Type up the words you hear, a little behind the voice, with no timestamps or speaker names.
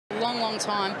long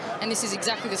time, and this is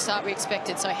exactly the start we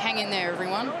expected, so hang in there,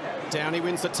 everyone. Downie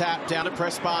wins the tap, down to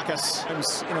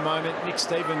Petrevski-Seton. In a moment, Nick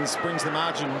Stevens brings the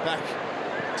margin back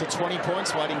to 20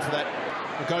 points, waiting for that.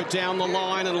 We'll go down the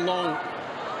line and along.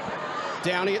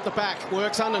 Downie at the back,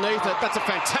 works underneath it. That's a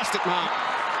fantastic mark.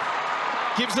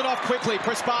 Gives it off quickly.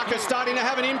 Petrevski starting to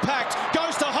have an impact.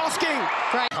 Goes to Hosking.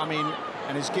 Great. Come in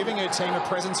and is giving her team a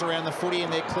presence around the footy,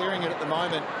 and they're clearing it at the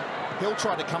moment. Hill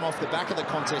tried to come off the back of the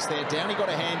contest there. Downie got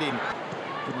a hand in.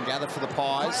 Couldn't gather for the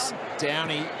Pies.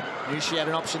 Downie knew she had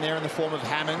an option there in the form of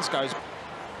Hammonds. Goes.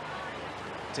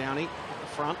 Downie at the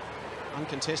front.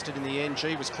 Uncontested in the end.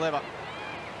 G was clever.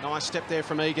 Nice step there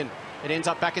from Egan. It ends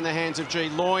up back in the hands of G.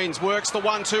 Loynes works the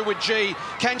 1-2 with G.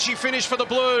 Can she finish for the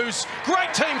Blues?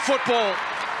 Great team football.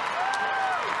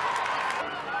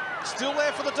 Still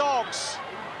there for the Dogs.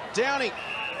 Downie.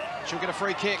 She'll get a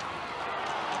free kick.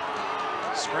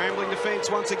 Scrambling defence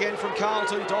once again from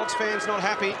Carlton. Dogs fans not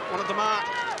happy. Wanted the mark.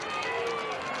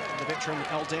 The veteran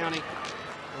Downie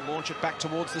will launch it back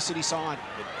towards the city side.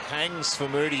 It hangs for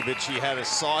Moody, but she had a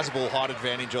sizable height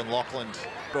advantage on Lachlan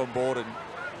on board, and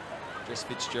Jess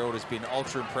Fitzgerald has been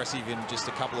ultra impressive in just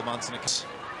a couple of months.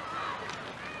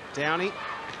 Downie.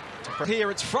 Here,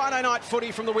 it's Friday night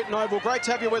footy from the Whitten Oval. Great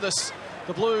to have you with us.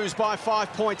 The Blues by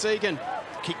 5 points. Egan.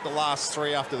 Kicked the last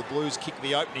three after the Blues kicked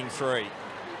the opening three.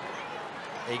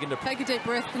 Egan to take a deep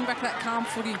breath, bring back that calm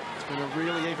footy. It's been a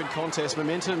really even contest.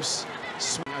 Momentum's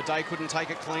swing. O'Day couldn't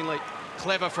take it cleanly.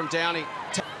 Clever from Downie.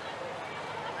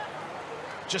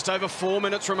 Just over 4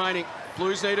 minutes remaining.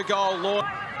 Blues need a goal. Lord.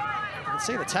 You can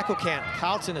see the tackle count.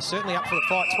 Carlton is certainly up for the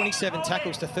fight. 27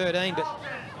 tackles to 13, but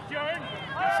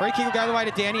free kick will go the way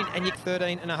to Downie, and you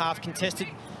 13.5 contested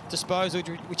disposal,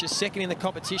 which is second in the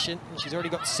competition. And she's already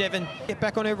got 7. Get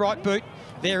back on her right boot.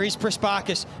 There is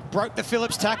Petrevski. Broke the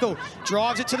Phillips tackle.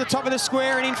 Drives it to the top of the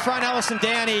square, and in front, Alison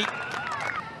Downie.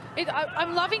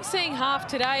 I'm loving seeing half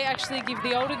today actually give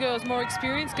the older girls, more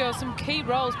experienced girls, some key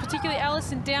roles, particularly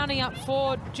Alison Downie up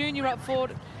forward, Junior up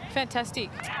forward. Fantastic.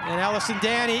 And Alison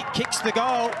Downie kicks the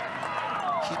goal.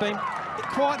 She's been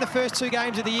quiet the first 2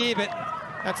 games of the year, but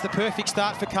that's the perfect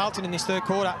start for Carlton in this third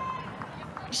quarter.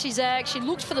 She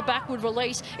looked for the backward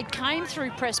release. It came through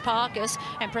Petrevski,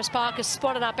 and Petrevski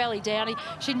spotted up Ellie Downie.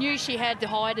 She knew she had the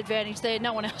height advantage there.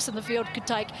 No one else in the field could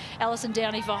take Alison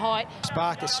Downie for height.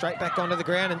 Petrevski straight back onto the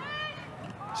ground and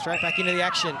straight back into the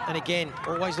action. And again,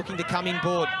 always looking to come in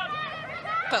board.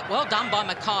 But well done by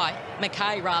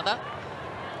McKay rather.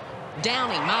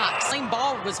 Downie marks. Clean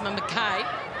bowl was McKay.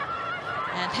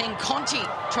 And then Conti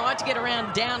tried to get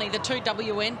around Downie, the 2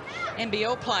 WN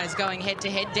NBL players going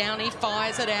head-to-head. Downie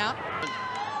fires it out.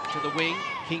 To the wing.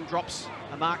 King drops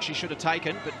a mark she should have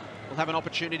taken, but will have an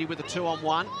opportunity with a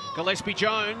 2-on-1.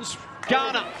 Gillespie-Jones.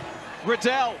 Garner.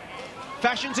 Riddell.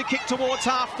 Fashions a kick towards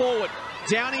half forward.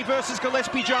 Downie versus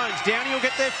Gillespie-Jones. Downie will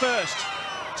get there first.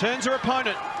 Turns her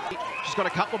opponent. She's got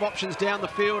a couple of options down the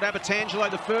field. Abertangelo,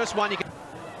 the first one.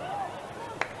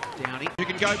 Downie, who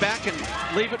can go back and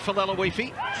leave it for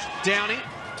Lelowifi. Downie,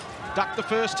 ducked the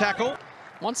first tackle.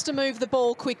 Wants to move the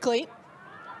ball quickly.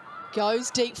 Goes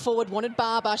deep forward, wanted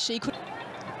Barber. She could...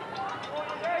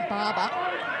 Barber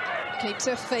keeps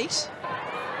her feet.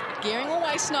 Gearing will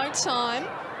waste no time.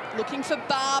 Looking for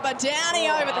Barber. Downie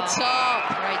over the top.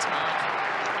 Great mark.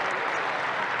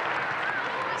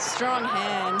 Strong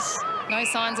hands. No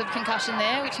signs of concussion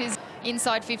there, which is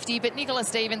inside 50. But Nicola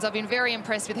Stevens, I've been very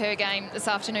impressed with her game this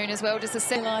afternoon as well. Just a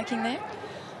set liking there.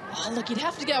 Oh, look, you'd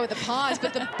have to go with the Pies,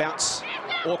 but the... Bounce.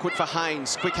 Awkward for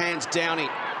Haynes. Quick hands, Downie.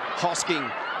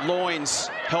 Hosking. Loynes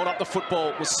held up the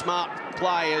football. Was smart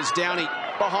play as Downie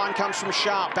behind comes from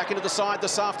Sharp. Back into the side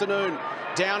this afternoon.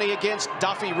 Downie against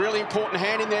Duffy. Really important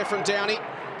hand in there from Downie.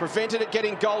 Prevented it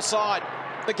getting goal side.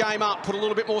 The game up. Put a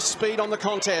little bit more speed on the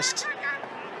contest.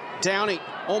 Downie,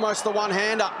 almost the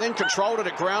one-hander, then controlled it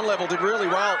at ground level, did really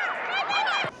well.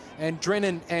 And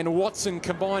Drennan and Watson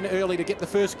combine early to get the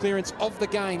first clearance of the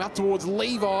game up towards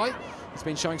Levi. He's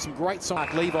been showing some great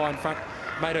signs. Levi in front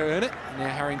made her earn it. Now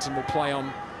Harrington will play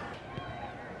on.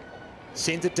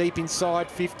 Sends it deep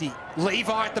inside 50.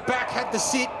 Levi at the back had the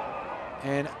sit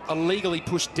and illegally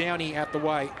pushed Downie out the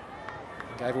way.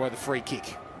 Gave away the free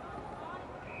kick.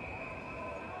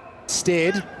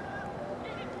 Instead,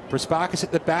 Petrevski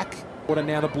at the back. And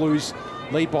now the Blues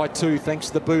lead by 2 thanks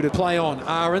to the boot of play on.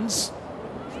 Ahrens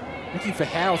looking for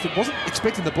Howarth. It wasn't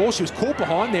expecting the ball. She was caught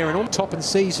behind there and on top and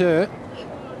sees her.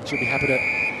 She'll be happy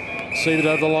to see it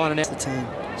over the line. And out the team.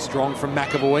 Strong from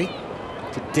McAvoy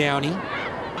to Downie.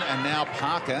 And now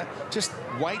Parker just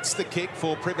waits the kick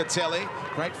for Privatelli.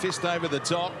 Great fist over the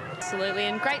top. Absolutely,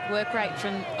 and great work rate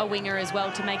from a winger as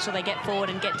well to make sure they get forward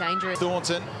and get dangerous.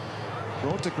 Thornton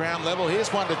Brought to ground level.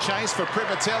 Here's one to chase for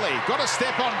Petrevski. Got a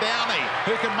step on Downie,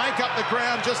 who can make up the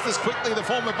ground just as quickly, the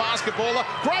former basketballer.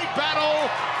 Great battle,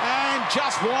 and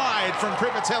just wide from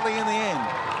Petrevski in the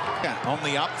end. On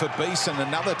the up for Beeson,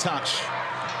 another touch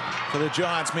for the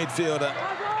Giants midfielder.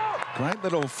 Great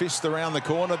little fist around the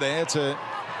corner there to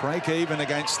break even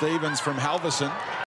against Stevens from Halverson.